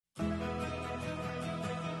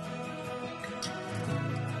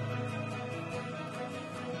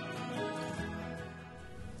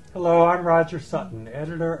Hello, I'm Roger Sutton,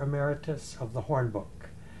 Editor Emeritus of the Hornbook.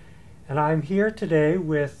 And I'm here today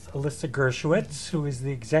with Elissa Gershowitz, who is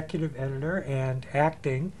the Executive Editor and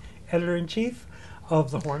Acting Editor-in-Chief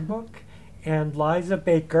of the Hornbook, and Liza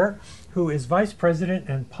Baker, who is Vice President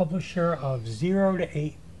and Publisher of 0 to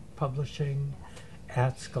 8 Publishing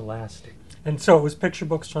at Scholastic. And so it was picture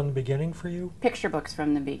books from the beginning for you? Picture books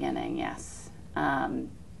from the beginning, yes. And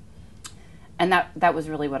that was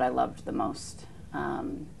really what I loved the most.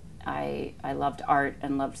 I loved art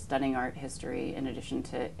and loved studying art history in addition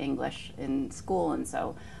to English in school, and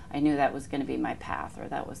so I knew that was going to be my path, or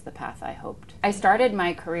that was the path I hoped. I started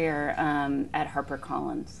my career at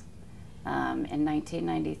HarperCollins in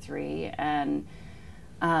 1993, and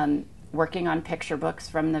working on picture books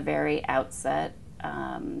from the very outset.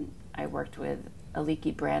 I worked with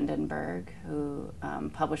Elissa Brandenburg, who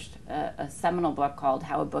published a seminal book called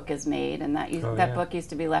How a Book is Made, and that book used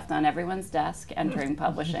to be left on everyone's desk entering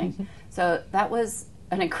publishing. So that was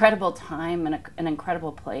an incredible time and an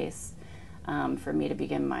incredible place for me to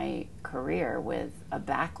begin my career with a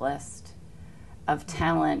backlist of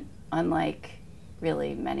talent, unlike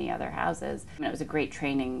really many other houses. And it was a great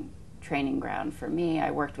training ground for me.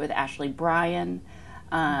 I worked with Ashley Bryan,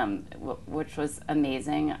 which was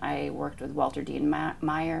amazing. I worked with Walter Dean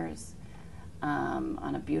Myers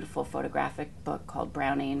on a beautiful photographic book called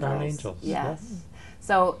Brown Angels. Brown Angels. Yes.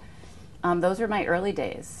 So those were my early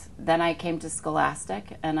days. Then I came to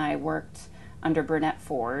Scholastic, and I worked under Barnett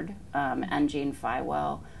Ford and Jean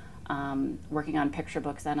Fywell, working on picture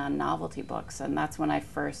books and on novelty books. And that's when I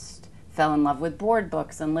first fell in love with board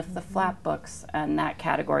books and lift the flap books and that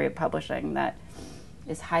category of publishing that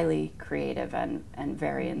is highly creative and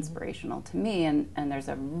very inspirational to me, and there's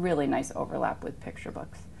a really nice overlap with picture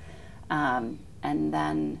books. And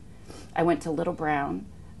then I went to Little Brown,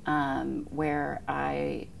 where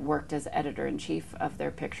I worked as editor-in-chief of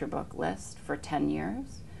their picture book list for 10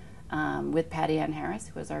 years, with Patty Ann Harris,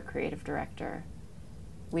 who was our creative director.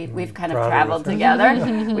 We've kind of traveled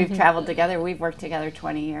together. We've traveled together. We've worked together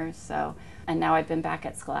 20 years. So, and now I've been back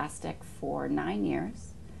at Scholastic for 9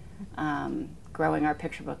 years, growing our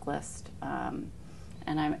picture book list, and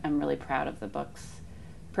I'm really proud of the books.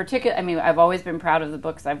 I've always been proud of the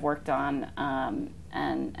books I've worked on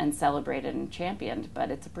and celebrated and championed, but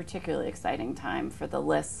it's a particularly exciting time for the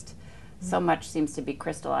list. So much seems to be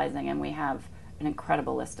crystallizing, and we have an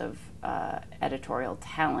incredible list of editorial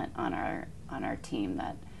talent on our team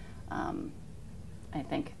that I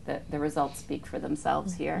think that the results speak for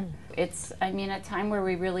themselves here. It's, a time where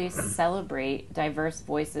we really celebrate diverse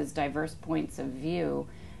voices, diverse points of view,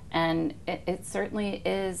 and it certainly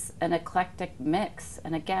is an eclectic mix.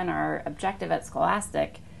 And again, our objective at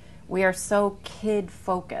Scholastic, we are so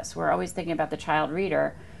kid-focused. We're always thinking about the child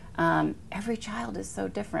reader. Every child is so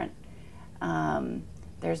different.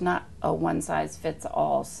 There's not a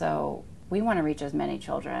one-size-fits-all, so we want to reach as many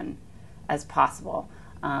children as possible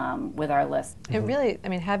with our list. It really,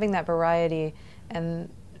 having that variety and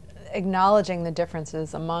acknowledging the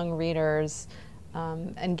differences among readers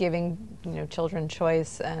and giving children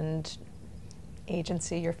choice and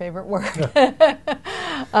agency, your favorite word, to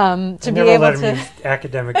be able to use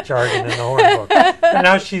academic jargon in the Hornbook. And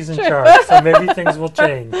now she's in charge, so maybe things will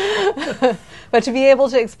change. But to be able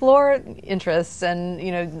to explore interests, and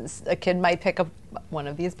a kid might pick up one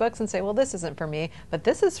of these books and say, well, this isn't for me, but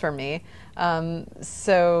this is for me.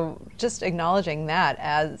 So just acknowledging that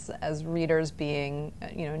as readers being,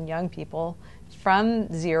 and young people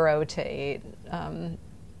from 0 to 8,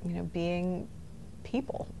 being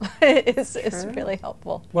people is really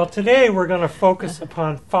helpful. Well, today we're going to focus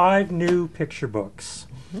upon 5 new picture books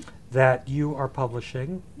that you are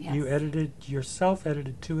publishing. Yes. You edited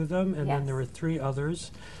 2 of them, and then there were 3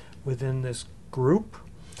 others within this group.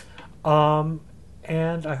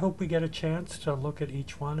 And I hope we get a chance to look at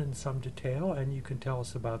each one in some detail, and you can tell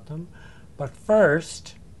us about them. But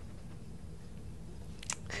first...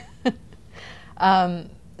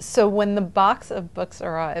 So when the box of books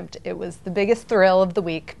arrived, it was the biggest thrill of the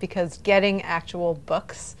week, because getting actual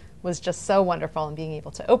books was just so wonderful, and being able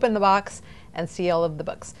to open the box and see all of the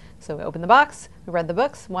books. So we opened the box, we read the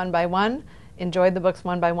books one by one, enjoyed the books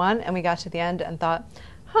one by one, and we got to the end and thought,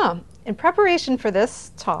 in preparation for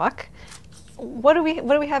this talk, what do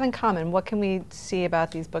we have in common? What can we see about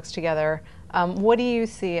these books together? What do you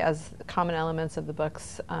see as common elements of the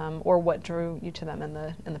books, or what drew you to them in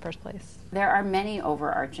the first place? There are many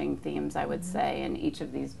overarching themes, I would say, in each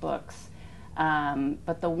of these books.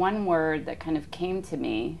 But the one word that kind of came to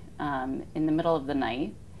me in the middle of the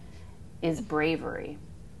night is bravery.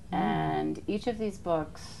 And each of these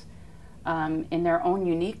books, in their own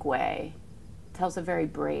unique way, tells a very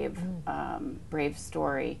brave, brave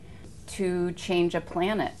story. To change a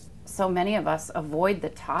planet. So many of us avoid the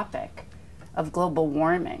topic of global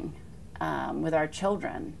warming with our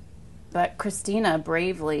children. But Christina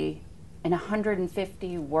bravely, in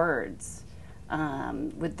 150 words,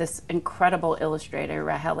 with this incredible illustrator,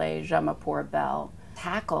 Rahele Jomepour,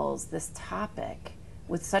 tackles this topic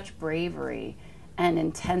with such bravery and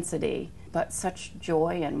intensity, but such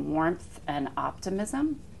joy and warmth and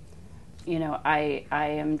optimism. You know, I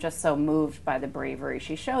am just so moved by the bravery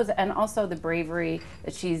she shows, and also the bravery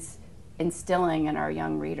that she's instilling in our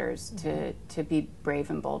young readers to be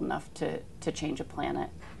brave and bold enough to change a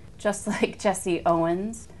planet. Just like Jesse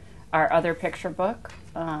Owens, our other picture book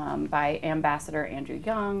by Ambassador Andrew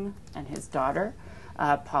Young and his daughter,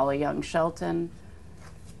 Paula Young Shelton.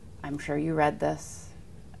 I'm sure you read this.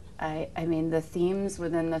 I mean, the themes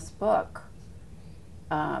within this book,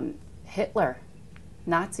 Hitler,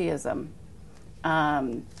 Nazism,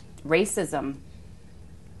 racism,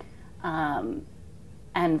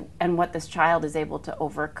 and what this child is able to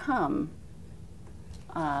overcome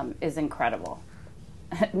is incredible.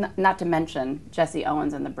 Not to mention Jesse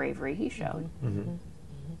Owens and the bravery he showed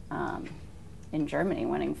in Germany,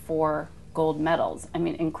 winning 4 gold medals. I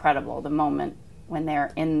mean, incredible. The moment when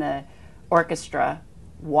they're in the orchestra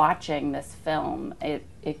watching this film,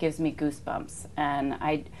 it gives me goosebumps. And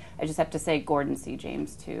I just have to say Gordon C.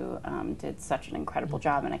 James, too, did such an incredible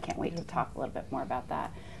job, and I can't wait to talk a little bit more about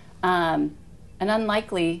that. An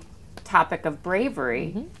unlikely topic of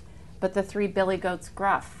bravery, but the 3 Billy Goats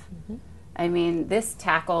Gruff. I mean, this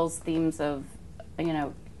tackles themes of, you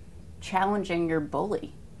know, challenging your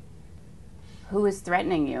bully. Who is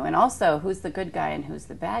threatening you? And also, who's the good guy and who's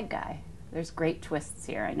the bad guy? There's great twists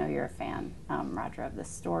here. I know you're a fan, Roger, of this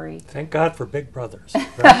story. Thank God for Big Brothers.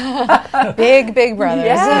 Right? Big Brothers.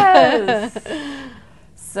 Yes.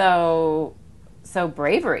 So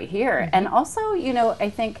bravery here. And also, you know, I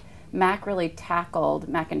think Mac really tackled,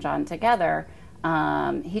 Mac and John together,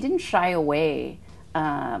 he didn't shy away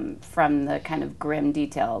from the kind of grim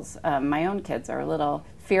details. My own kids are a little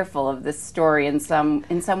fearful of this story in some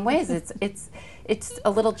ways. It's a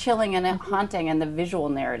little chilling and haunting, and the visual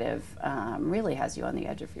narrative really has you on the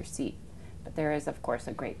edge of your seat. But there is, of course,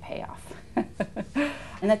 a great payoff.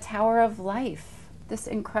 And the Tower of Life, this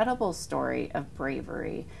incredible story of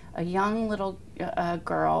bravery. A young little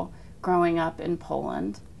girl growing up in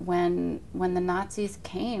Poland when the Nazis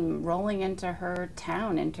came rolling into her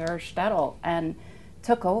town, into her shtetl, and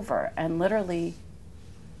took over and literally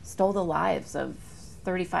stole the lives of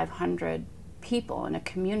 3,500 people in a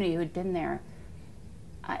community who had been there.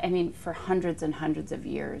 I mean, for hundreds and hundreds of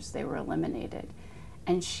years, they were eliminated.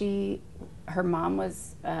 And her mom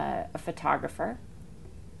was a photographer,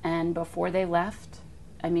 and before they left,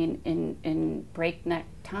 I mean, in breakneck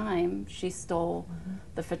time, she stole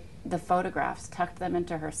the photographs, tucked them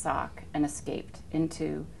into her sock, and escaped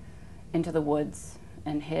into the woods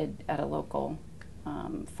and hid at a local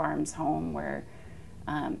farm's home where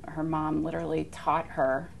her mom literally taught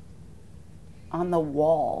her on the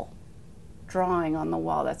wall, drawing on the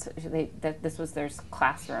wall. This was their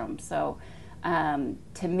classroom. So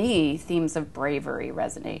to me, themes of bravery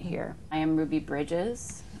resonate here. I am Ruby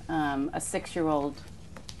Bridges, a 6-year-old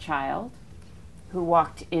child who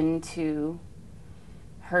walked into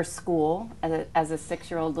her school as a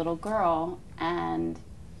 6-year-old little girl, and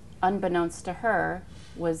unbeknownst to her,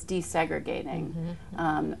 was desegregating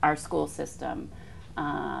our school system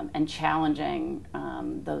and challenging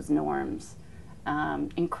those norms.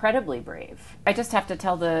 Incredibly brave. I just have to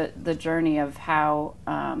tell the journey of how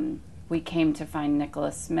we came to find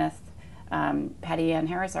Nikkolas Smith. Patty Ann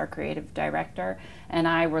Harris, our creative director, and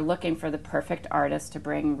I were looking for the perfect artist to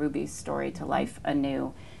bring Ruby's story to life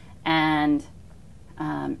anew. And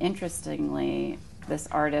interestingly, this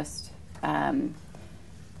artist,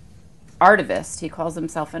 artivist, he calls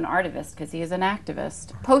himself an artivist because he is an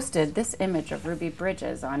activist, posted this image of Ruby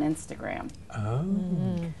Bridges on Instagram.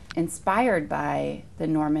 Inspired by the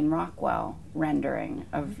Norman Rockwell rendering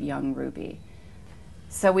of young Ruby.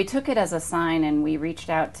 So we took it as a sign, and we reached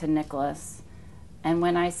out to Nikkolas. And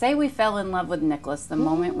when I say we fell in love with Nikkolas, the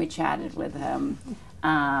moment we chatted with him,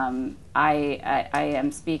 I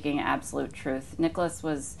am speaking absolute truth.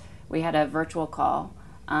 Nikkolas we had a virtual call,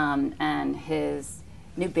 and his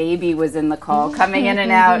new baby was in the call, coming in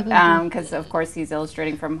and out, because of course he's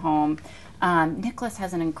illustrating from home. Nikkolas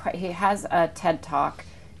has a TED Talk,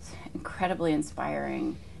 incredibly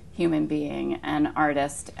inspiring human being and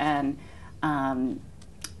artist, and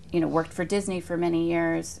worked for Disney for many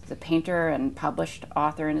years, the painter and published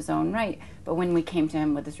author in his own right. But when we came to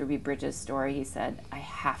him with this Ruby Bridges story, he said, I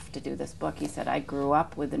have to do this book. He said, I grew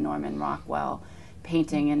up with the Norman Rockwell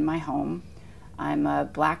painting in my home. I'm a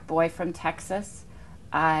black boy from Texas.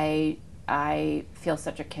 I feel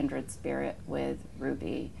such a kindred spirit with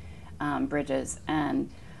Ruby Bridges. And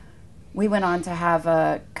we went on to have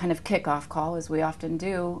a kind of kickoff call, as we often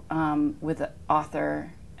do, with the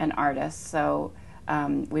author and artist. So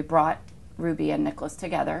we brought Ruby and Nikkolas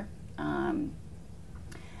together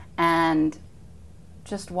and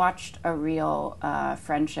just watched a real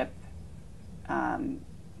friendship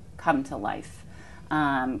come to life,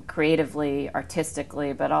 creatively,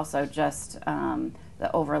 artistically, but also just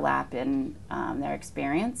the overlap in their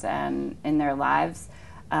experience and in their lives.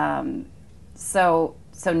 So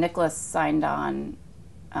Nikkolas signed on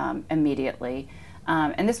immediately.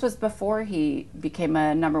 And this was before he became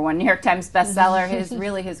a #1 New York Times bestseller.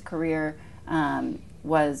 His career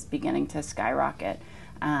was beginning to skyrocket.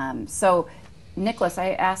 So Nikkolas,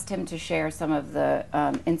 I asked him to share some of the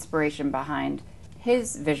inspiration behind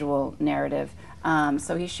his visual narrative.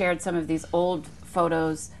 So he shared some of these old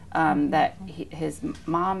photos that his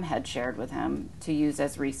mom had shared with him to use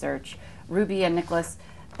as research. Ruby and Nikkolas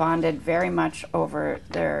bonded very much over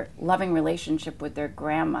their loving relationship with their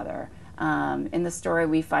grandmother. In the story,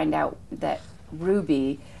 we find out that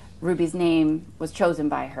Ruby's name was chosen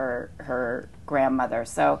by her grandmother.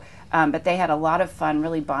 So, but they had a lot of fun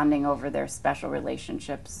really bonding over their special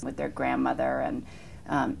relationships with their grandmother, and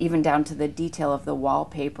even down to the detail of the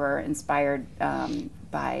wallpaper inspired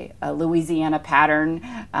by a Louisiana pattern.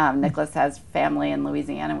 Nikkolas has family in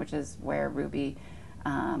Louisiana, which is where Ruby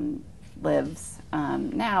lives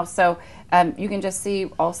now. So you can just see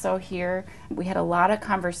also here, we had a lot of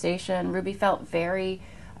conversation. Ruby felt very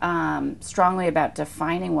strongly about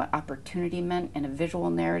defining what opportunity meant in a visual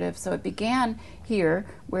narrative. So it began here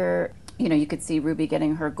where, you could see Ruby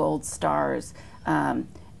getting her gold stars.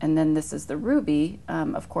 And then this is the Ruby,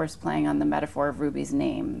 of course, playing on the metaphor of Ruby's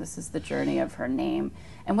name. This is the journey of her name.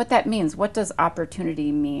 And what that means, what does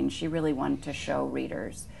opportunity mean? She really wanted to show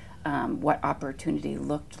readers what opportunity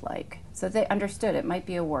looked like, so they understood it might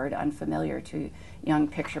be a word unfamiliar to young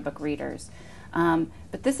picture book readers.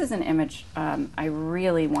 But this is an image I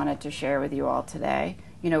really wanted to share with you all today.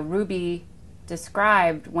 Ruby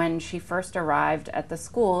described when she first arrived at the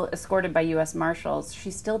school, escorted by U.S. Marshals,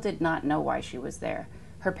 she still did not know why she was there.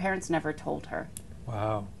 Her parents never told her.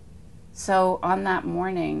 Wow. So on that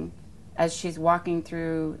morning, as she's walking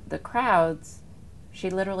through the crowds,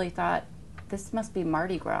 she literally thought, this must be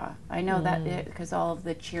Mardi Gras. I know that because all of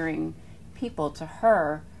the cheering people to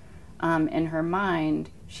her, in her mind,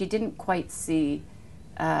 she didn't quite see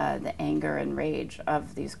the anger and rage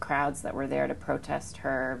of these crowds that were there to protest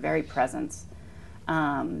her very presence,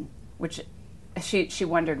 which she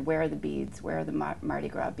wondered, where are the beads? Where are the Mardi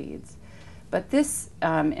Gras beads? But this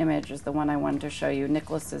image is the one I wanted to show you,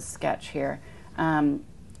 Nikkolas's sketch here.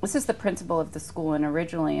 This is the principal of the school, and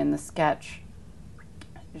originally in the sketch,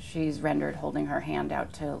 she's rendered holding her hand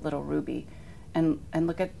out to little Ruby. And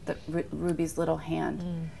look at Ruby's little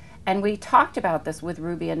hand. And we talked about this with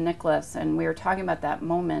Ruby and Nikkolas, and we were talking about that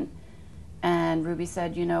moment. And Ruby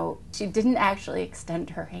said, she didn't actually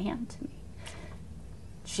extend her hand to me.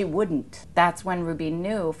 She wouldn't. That's when Ruby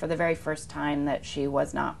knew for the very first time that she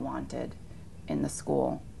was not wanted in the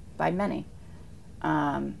school by many.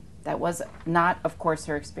 That was not, of course,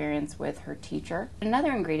 her experience with her teacher.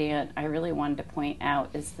 Another ingredient I really wanted to point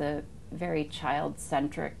out is the very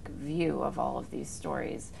child-centric view of all of these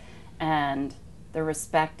stories, and the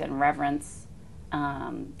respect and reverence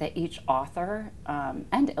that each author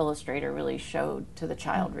and illustrator really showed to the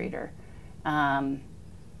child reader. From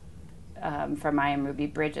I Am Ruby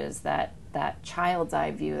Bridges, that child's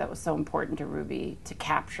eye view that was so important to Ruby to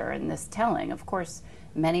capture in this telling. Of course,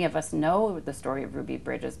 many of us know the story of Ruby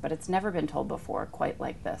Bridges, but it's never been told before quite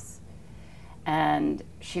like this. And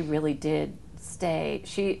she really did stay.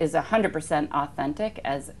 She is 100% authentic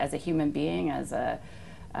as a human being, as a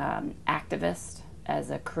activist,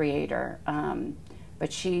 as a creator.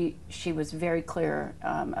 But she was very clear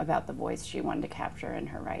about the voice she wanted to capture in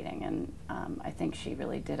her writing, and I think she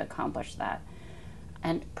really did accomplish that.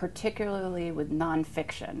 And particularly with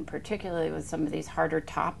nonfiction, particularly with some of these harder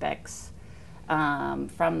topics,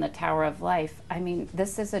 from the Tower of Life. I mean,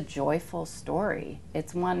 this is a joyful story.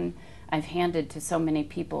 It's one I've handed to so many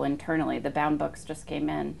people internally. The bound books just came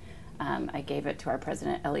in. I gave it to our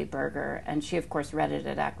president, Ellie Berger, and she, of course, read it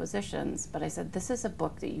at Acquisitions. But I said, this is a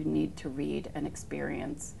book that you need to read and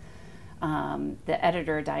experience. The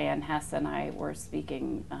editor, Diane Hess, and I were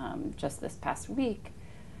speaking just this past week,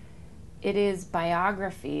 it is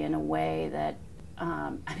biography in a way that,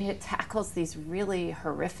 it tackles these really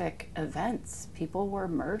horrific events. People were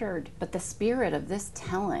murdered, but the spirit of this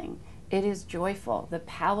telling, it is joyful. The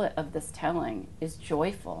palette of this telling is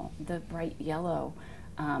joyful. The bright yellow,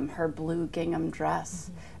 her blue gingham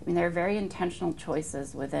dress. There are very intentional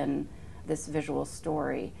choices within this visual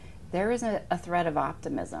story. There is a thread of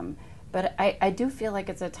optimism, but I do feel like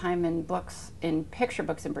it's a time in books, in picture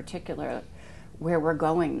books in particular, where we're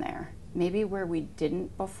going there. Maybe where we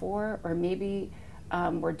didn't before, or maybe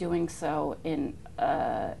we're doing so in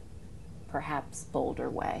a perhaps bolder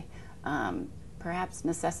way, perhaps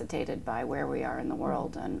necessitated by where we are in the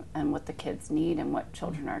world and what the kids need and what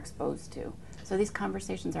children are exposed to. So these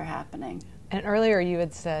conversations are happening. And earlier you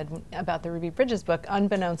had said about the Ruby Bridges book,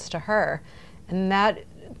 unbeknownst to her, and that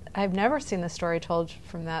I've never seen the story told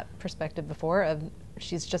from that perspective before.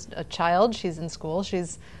 She's just a child, she's in school,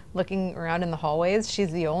 she's looking around in the hallways,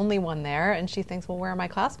 she's the only one there, and she thinks, well, where are my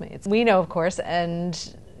classmates? We know, of course,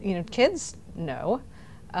 and kids know,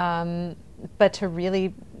 but to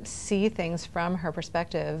really see things from her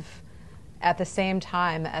perspective at the same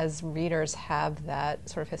time as readers have that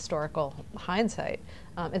sort of historical hindsight,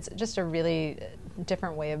 it's just a really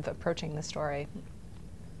different way of approaching the story.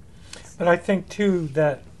 But I think, too,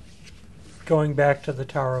 that going back to the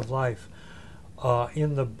Tower of Life,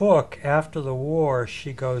 in the book, after the war,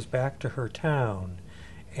 she goes back to her town,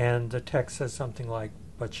 and the text says something like,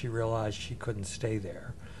 but she realized she couldn't stay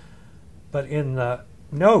there. But in the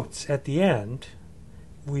notes at the end,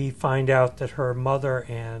 we find out that her mother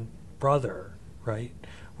and brother, right,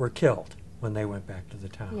 were killed when they went back to the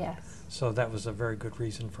town. Yes. So that was a very good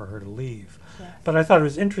reason for her to leave. Yes. But I thought it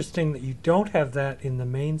was interesting that you don't have that in the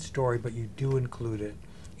main story, but you do include it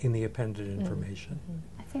in the appended information.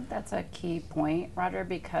 I think that's a key point, Roger,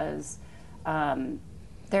 because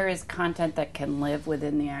there is content that can live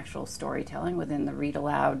within the actual storytelling, within the read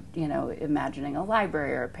aloud, imagining a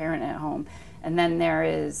library or a parent at home. And then there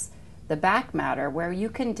is the back matter where you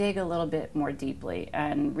can dig a little bit more deeply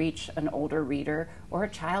and reach an older reader or a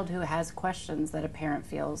child who has questions that a parent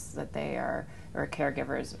feels that they are, or a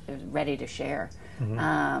caregiver is ready to share.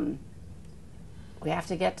 We have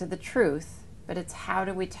to get to the truth, but it's how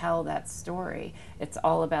do we tell that story? It's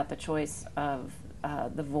all about the choice of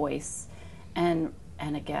the voice and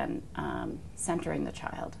again, centering the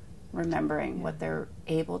child, remembering what they're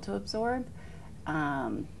able to absorb,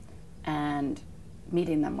 and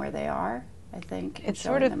meeting them where they are, I think. It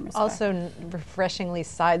sort of also refreshingly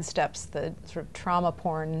sidesteps the sort of trauma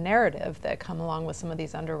porn narrative that come along with some of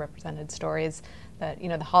these underrepresented stories. That,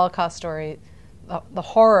 the Holocaust story, the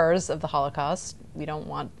horrors of the Holocaust, we don't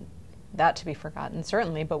want that to be forgotten,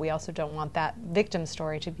 certainly, but we also don't want that victim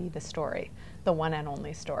story to be the story, the one and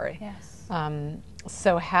only story. Yes.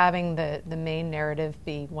 So having the main narrative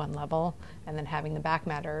be one level, and then having the back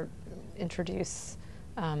matter introduce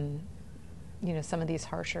some of these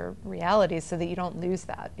harsher realities so that you don't lose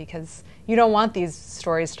that, because you don't want these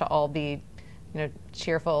stories to all be,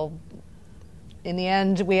 cheerful. In the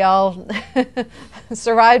end, we all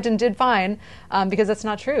survived and did fine, because that's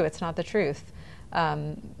not true. It's not the truth.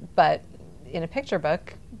 But in a picture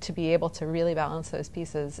book, to be able to really balance those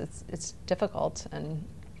pieces, it's difficult. And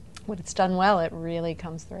when it's done well, it really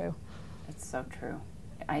comes through. It's so true.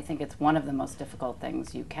 I think it's one of the most difficult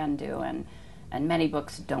things you can do, and many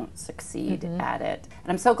books don't succeed at it.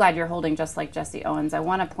 And I'm so glad you're holding Just Like Jesse Owens. I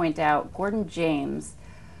want to point out Gordon James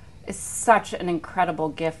is such an incredible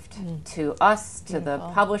gift to us, to the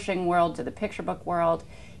publishing world, to the picture book world.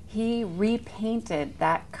 He repainted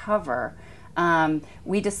that cover.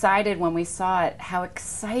 We decided when we saw it how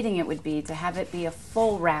exciting it would be to have it be a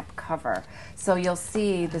full wrap cover. So you'll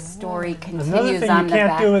see the story continues on the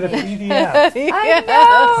back. Another thing you can't do with a PDF. I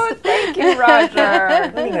know! Thank you,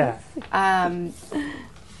 Roger. Look at that.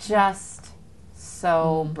 Just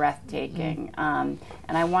so breathtaking. And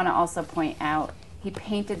I want to also point out, he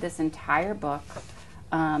painted this entire book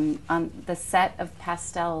on the set of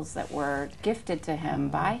pastels that were gifted to him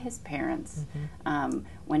by his parents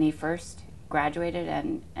when he first graduated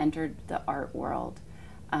and entered the art world.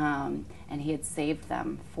 And he had saved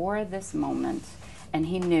them for this moment. And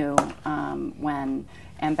he knew when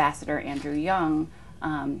Ambassador Andrew Young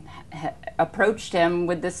approached him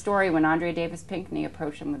with this story, when Andre Davis Pinkney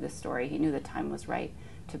approached him with this story, he knew the time was right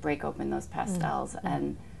to break open those pastels.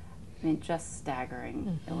 And just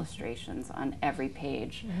staggering illustrations on every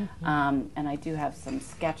page. And I do have some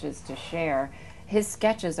sketches to share. His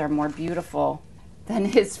sketches are more beautiful than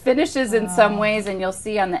his finishes in some ways, and you'll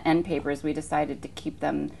see on the end papers we decided to keep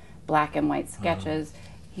them black and white sketches.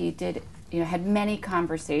 He did, had many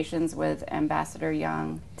conversations with Ambassador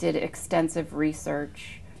Young, did extensive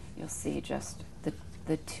research, you'll see just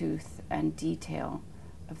the tooth and detail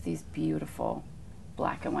of these beautiful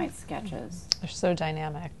black and white sketches. They're so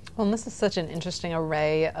dynamic. Well, and this is such an interesting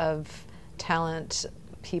array of talent,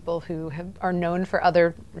 people who are known for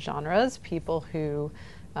other genres, people who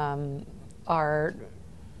are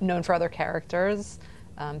known for other characters,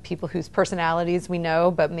 people whose personalities we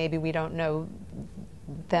know, but maybe we don't know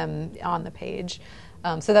them on the page.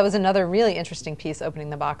 So that was another really interesting piece, opening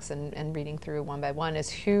the box and reading through one by one, is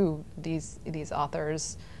who these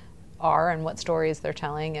authors are and what stories they're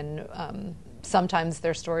telling. And sometimes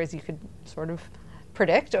they're stories you could sort of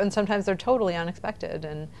predict, and sometimes they're totally unexpected.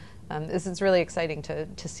 And this is really exciting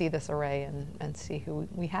to see this array and see who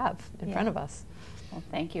we have in front of us. Well,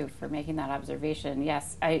 thank you for making that observation.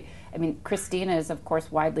 Yes, I mean, Christina is, of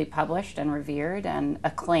course, widely published and revered and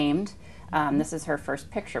acclaimed. This is her first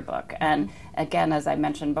picture book. And again, as I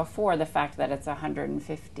mentioned before, the fact that it's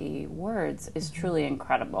 150 words is truly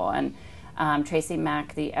incredible. And Tracy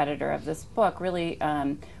Mack, the editor of this book, really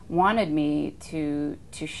wanted me to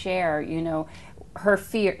share, her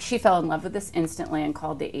fear. She fell in love with this instantly and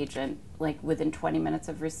called the agent like within 20 minutes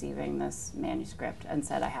of receiving this manuscript and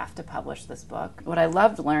said, I have to publish this book. What I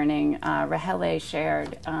loved learning, Rahele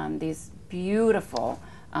shared these beautiful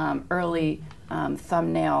early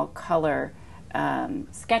thumbnail color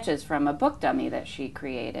sketches from a book dummy that she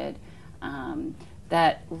created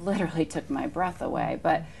that literally took my breath away.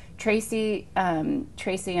 But Tracy and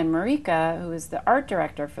Marika, who is the art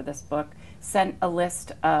director for this book, sent a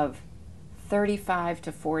list of 35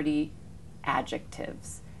 to 40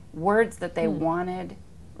 adjectives, words that they wanted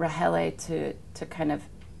Rahele to kind of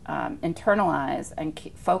internalize and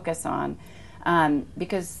focus on.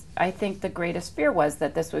 Because I think the greatest fear was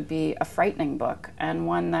that this would be a frightening book, and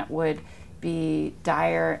one that would be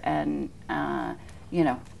dire and,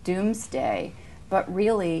 doomsday. But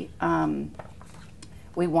really,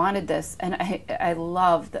 we wanted this, and I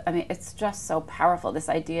love, it's just so powerful, this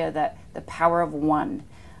idea that the power of one,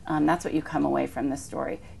 that's what you come away from this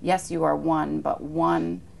story. Yes, you are one, but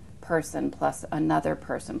one person plus another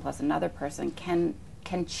person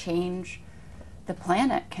can change the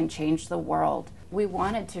planet, can change the world. We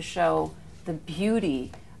wanted to show the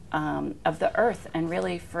beauty of the earth, and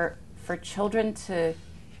really for children to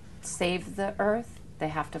save the earth, they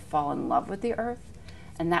have to fall in love with the earth,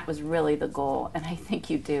 and that was really the goal, and I think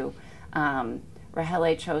you do.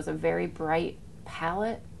 Rahele chose a very bright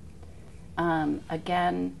palette.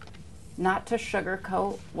 Again, not to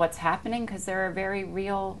sugarcoat what's happening, because there are very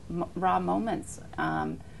real, raw moments,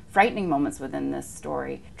 frightening moments within this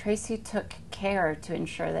story. Tracy took care to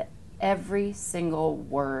ensure that every single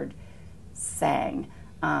word sang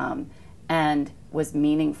and was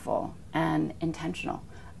meaningful and intentional.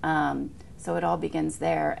 So it all begins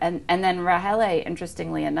there. And then Rahele,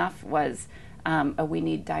 interestingly enough, was a We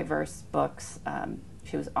Need Diverse Books.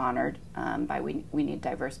 She was honored by We Need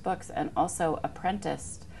Diverse Books, and also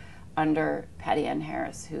apprenticed under Patty Ann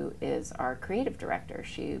Harris, who is our creative director.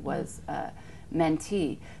 She was a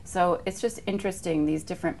mentee. So it's just interesting, these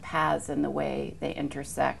different paths and the way they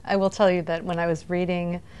intersect. I will tell you that when I was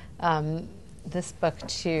reading this book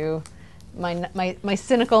to my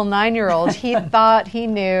cynical 9-year-old, he thought he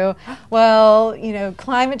knew, well,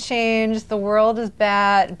 climate change, the world is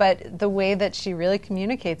bad, but the way that she really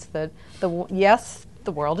communicates that, yes,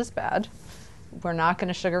 the world is bad, we're not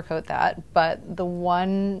going to sugarcoat that, but the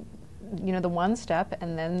one step,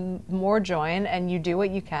 and then more join, and you do what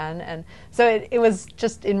you can. And so it was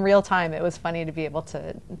just in real time, it was funny to be able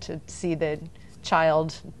to see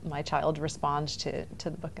my child respond to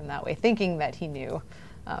the book in that way, thinking that he knew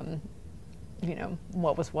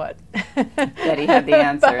what was what. That he had the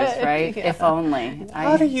answers, right? Yeah. If only.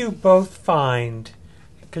 How do you both find,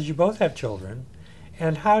 because you both have children,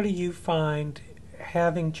 and how do you find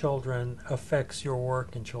having children affects your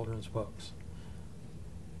work in children's books?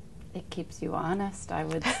 It keeps you honest, I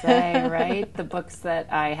would say, right? The books that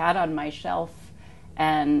I had on my shelf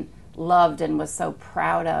and loved and was so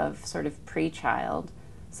proud of sort of pre-child,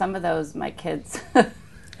 some of those my kids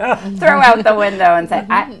throw out the window and say,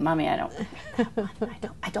 Mommy, I don't like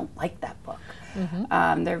that one. I don't like that book.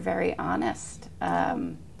 Mm-hmm. They're very honest.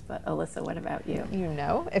 But Elissa, what about you?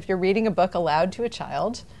 If you're reading a book aloud to a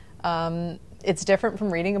child, it's different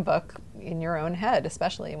from reading a book in your own head,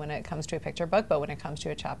 especially when it comes to a picture book, but when it comes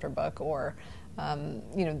to a chapter book or,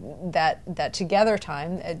 that together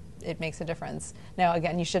time, it makes a difference. Now,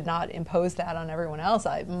 again, you should not impose that on everyone else.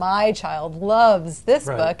 My child loves this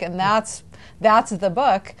book, and that's the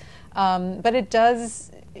book. But it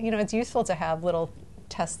does, it's useful to have little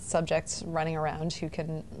test subjects running around who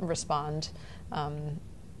can respond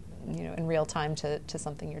in real time to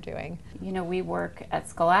something you're doing. We work at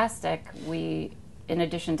Scholastic. We, in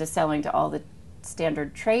addition to selling to all the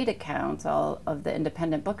standard trade accounts, all of the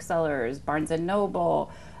independent booksellers, Barnes &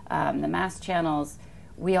 Noble, the mass channels,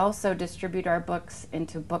 we also distribute our books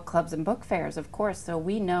into book clubs and book fairs, of course, so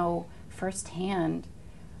we know firsthand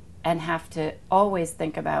and have to always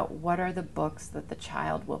think about what are the books that the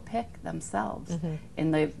child will pick themselves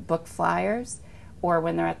in the book flyers, or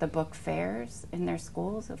when they're at the book fairs in their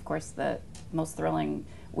schools, of course the most thrilling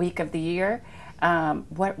week of the year.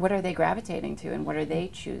 What are they gravitating to and what are they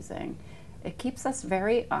choosing? It keeps us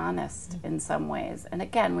very honest in some ways. And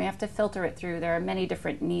again, we have to filter it through. There are many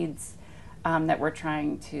different needs that we're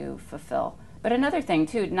trying to fulfill. But another thing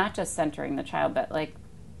too, not just centering the child, but like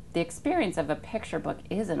the experience of a picture book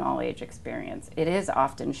is an all-age experience. It is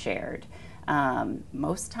often shared.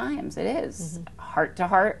 Most times it is heart to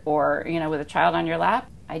heart, or with a child on your lap.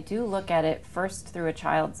 I do look at it first through a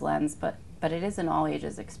child's lens, but it is an all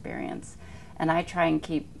ages experience, and I try and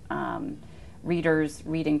keep readers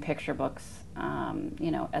reading picture books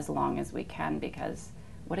as long as we can, because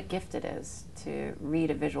what a gift it is to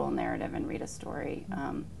read a visual narrative and read a story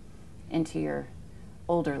into your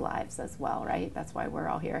older lives as well, right? That's why we're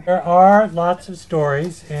all here. There are lots of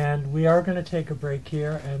stories, and we are going to take a break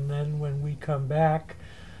here, and then when we come back,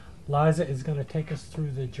 Liza is going to take us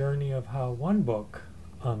through the journey of how one book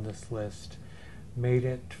on this list made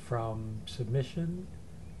it from submission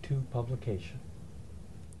to publication.